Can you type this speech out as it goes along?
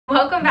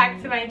Welcome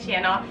back to my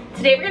channel.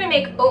 Today we're going to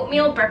make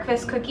oatmeal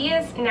breakfast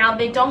cookies. Now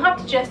they don't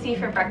have to just be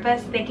for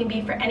breakfast, they can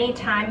be for any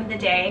time of the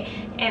day,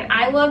 and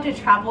I love to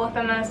travel with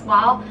them as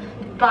well,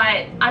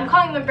 but I'm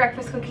calling them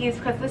breakfast cookies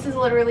because this is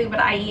literally what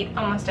I eat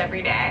almost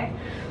every day.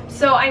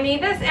 So I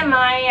made this in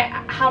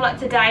my How Not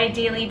to Die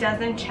Daily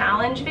Dozen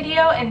Challenge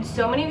video, and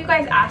so many of you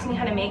guys asked me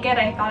how to make it.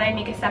 I thought I'd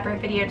make a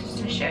separate video just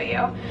to show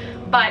you,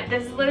 but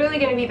this is literally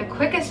going to be the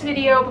quickest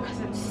video because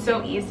it's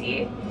so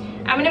easy.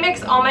 I'm going to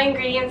mix all my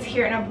ingredients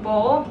here in a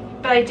bowl,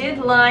 but I did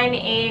line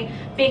a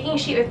baking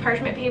sheet with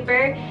parchment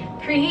paper.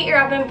 Preheat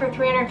your oven for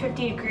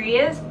 350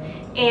 degrees,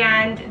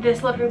 and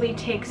this literally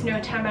takes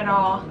no time at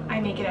all. I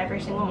make it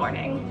every single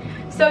morning.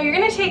 So you're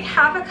going to take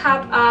half a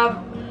cup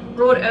of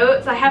rolled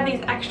oats. I have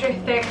these extra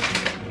thick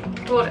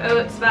rolled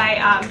oats by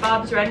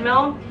Bob's Red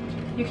Mill.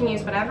 You can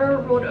use whatever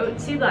rolled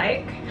oats you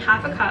like.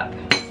 Half a cup.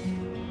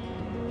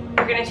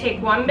 You're going to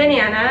take one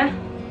banana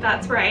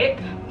that's ripe,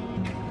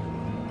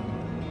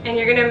 and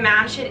you're going to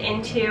mash it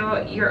into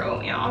your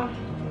oatmeal.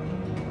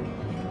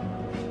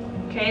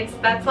 Okay,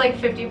 that's like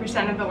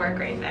 50% of the work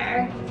right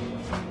there.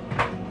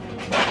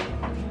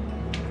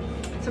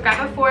 So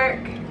grab a fork,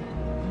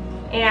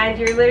 and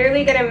you're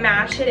literally going to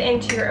mash it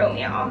into your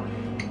oatmeal.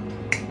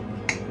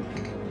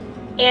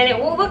 And it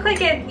will look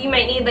like you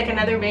might need like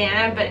another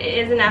banana, but it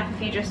is enough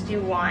if you just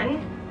do one.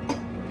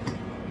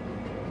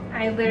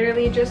 I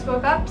literally just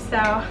woke up,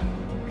 so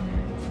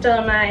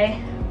still in my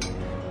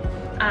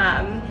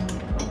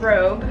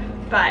robe,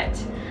 but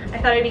I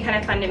thought it'd be kind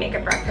of fun to make a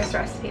breakfast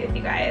recipe with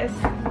you guys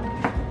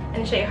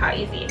and show you how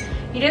easy.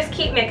 You just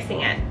keep mixing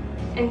it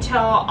until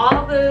all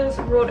of those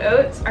rolled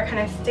oats are kind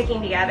of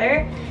sticking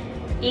together.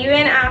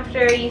 Even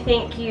after you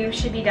think you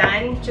should be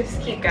done,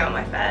 just keep going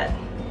with it.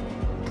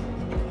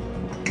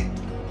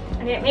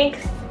 And it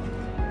makes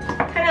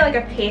kind of like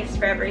a paste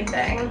for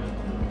everything.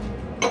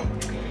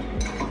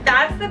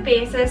 That's the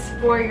basis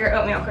for your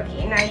oatmeal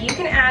cookie. Now you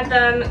can add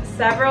them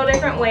several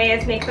different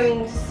ways, make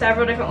them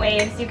several different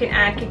ways. You can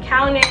add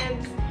cacao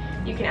nibs,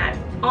 you can add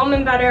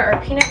almond butter or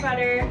peanut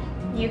butter,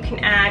 you can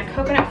add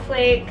coconut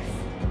flakes,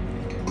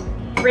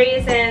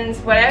 raisins,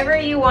 whatever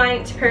you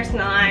want to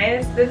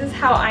personalize. This is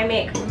how I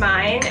make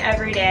mine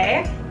every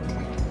day.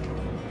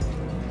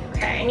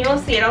 Okay, and you'll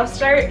see it'll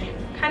start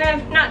kind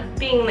of not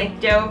being like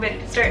dough, but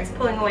it starts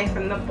pulling away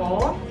from the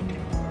bowl,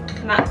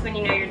 and that's when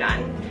you know you're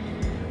done.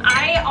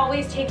 I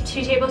always take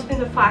 2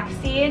 tablespoons of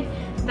flaxseed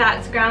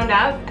that's ground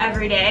up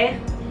every day,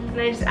 and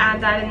I just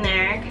add that in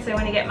there because I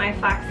want to get my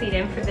flaxseed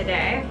in for the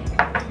day.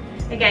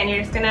 Again, you're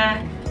just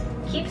gonna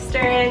keep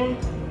stirring.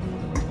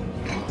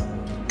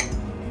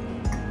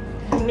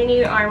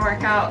 Mini arm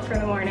workout for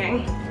the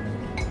morning.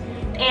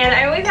 And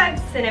I always add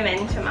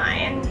cinnamon to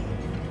mine.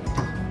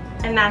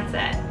 And that's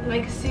it.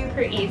 Like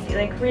super easy,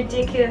 like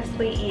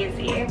ridiculously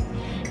easy.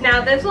 Now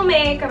this will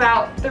make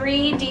about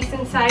 3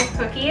 decent sized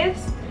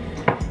cookies,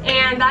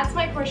 and that's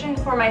my portion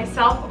for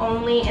myself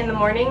only in the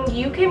morning.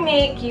 You can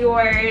make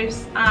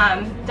yours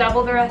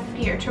double the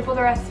recipe or triple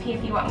the recipe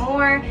if you want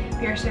more,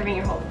 if you're serving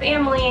your whole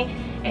family,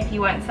 if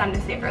you want some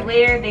to save for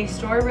later. They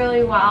store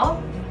really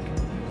well.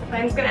 So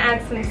I'm just gonna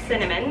add some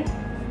cinnamon.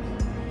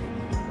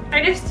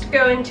 I just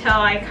go until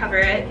I cover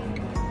it.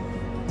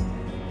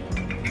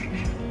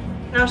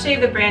 And I'll show you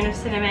the brand of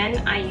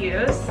cinnamon I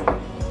use,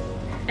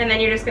 and then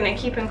you're just going to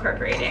keep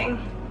incorporating.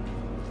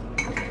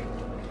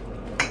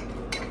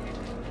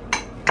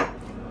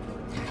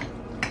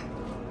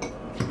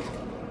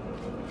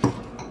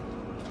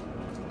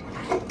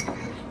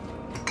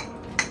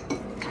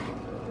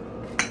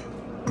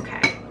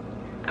 Okay,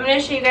 I'm going to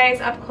show you guys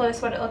up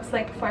close what it looks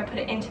like before I put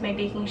it into my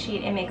baking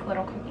sheet and make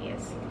little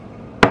cookies.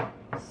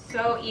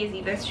 So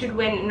easy. This should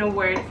win an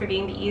award for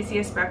being the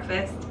easiest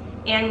breakfast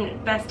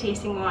and best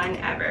tasting one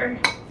ever.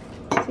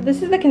 So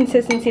this is the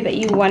consistency that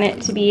you want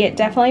it to be. It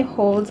definitely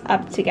holds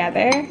up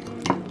together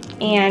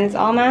and it's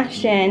all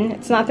mashed in.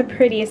 It's not the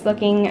prettiest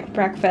looking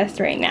breakfast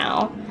right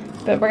now,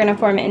 but we're gonna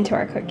form it into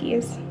our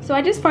cookies. So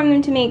I just formed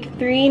them to make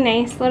 3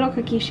 nice little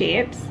cookie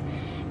shapes,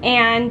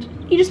 and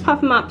you just pop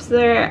them up so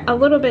they're a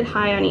little bit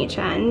high on each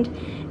end.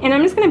 And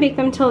I'm just gonna bake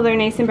them till they're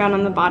nice and brown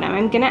on the bottom.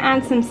 I'm gonna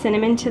add some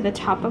cinnamon to the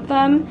top of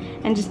them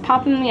and just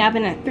pop them in the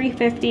oven at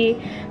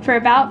 350 for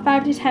about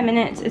 5 to 10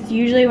 minutes. It's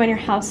usually when your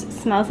house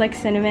smells like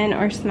cinnamon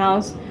or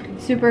smells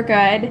super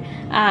good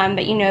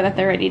that you know that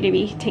they're ready to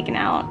be taken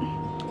out.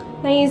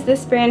 I use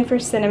this brand for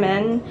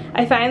cinnamon.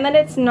 I find that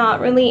it's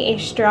not really a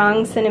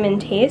strong cinnamon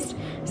taste,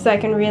 so I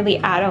can really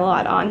add a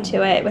lot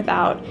onto it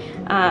without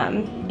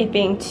it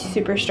being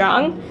super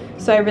strong.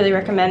 So I really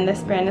recommend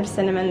this brand of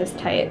cinnamon, this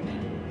type.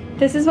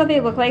 This is what they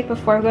look like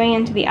before going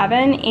into the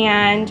oven,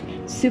 and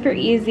super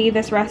easy.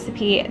 This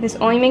recipe, this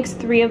only makes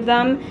 3 of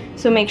them,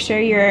 so make sure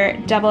you're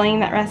doubling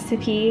that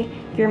recipe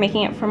if you're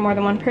making it for more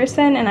than one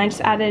person. And I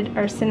just added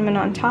our cinnamon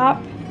on top.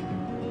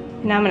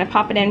 And now I'm gonna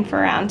pop it in for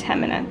around 10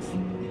 minutes.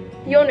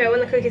 You'll know when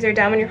the cookies are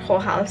done when your whole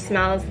house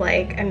smells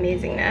like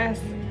amazingness.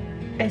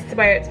 I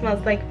swear it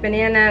smells like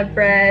banana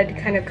bread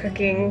kind of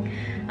cooking.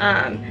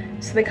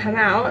 So they come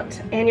out,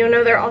 and you'll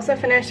know they're also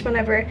finished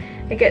whenever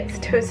it gets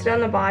toasted on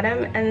the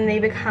bottom and they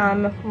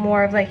become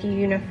more of like a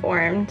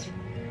uniformed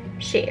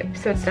shape.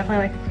 So it's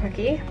definitely like a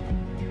cookie.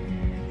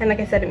 And like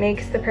I said, it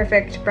makes the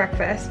perfect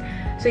breakfast.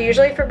 So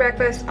usually for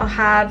breakfast, I'll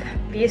have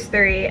these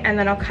 3 and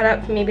then I'll cut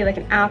up maybe like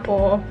an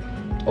apple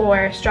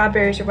or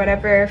strawberries or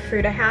whatever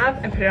fruit I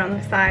have and put it on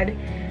the side.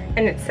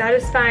 And it's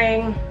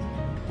satisfying.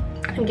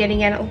 I'm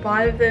getting in a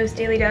lot of those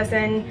daily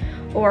dozen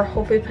or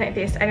whole food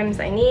plant-based items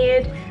I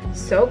need.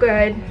 So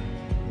good.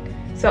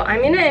 So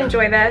I'm gonna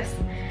enjoy this.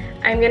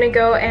 I'm gonna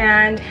go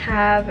and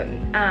have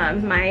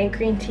my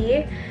green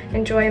tea,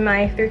 enjoy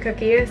my 3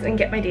 cookies, and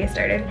get my day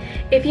started.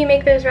 If you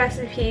make this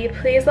recipe,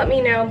 please let me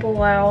know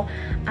below.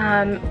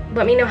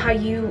 Let me know how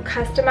you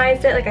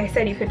customized it. Like I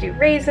said, you could do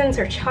raisins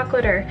or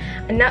chocolate or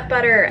a nut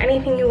butter or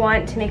anything you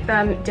want to make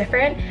them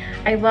different.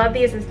 I love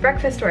these as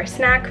breakfast or a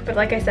snack, but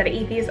like I said, I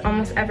eat these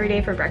almost every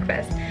day for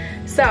breakfast.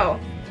 So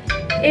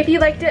if you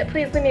liked it,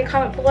 please leave me a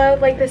comment below,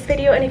 like this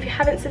video, and if you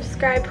haven't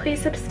subscribed, please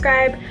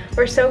subscribe.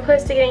 We're so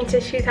close to getting to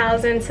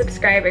 2,000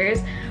 subscribers,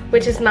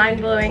 which is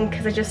mind-blowing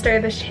because I just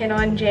started this channel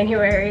in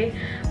January.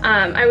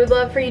 I would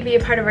love for you to be a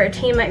part of our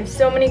team. I have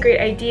so many great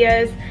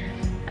ideas.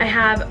 I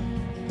have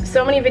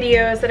so many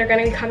videos that are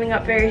going to be coming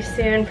up very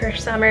soon for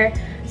summer,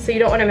 so you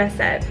don't want to miss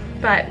it.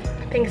 But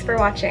thanks for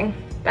watching.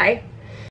 Bye.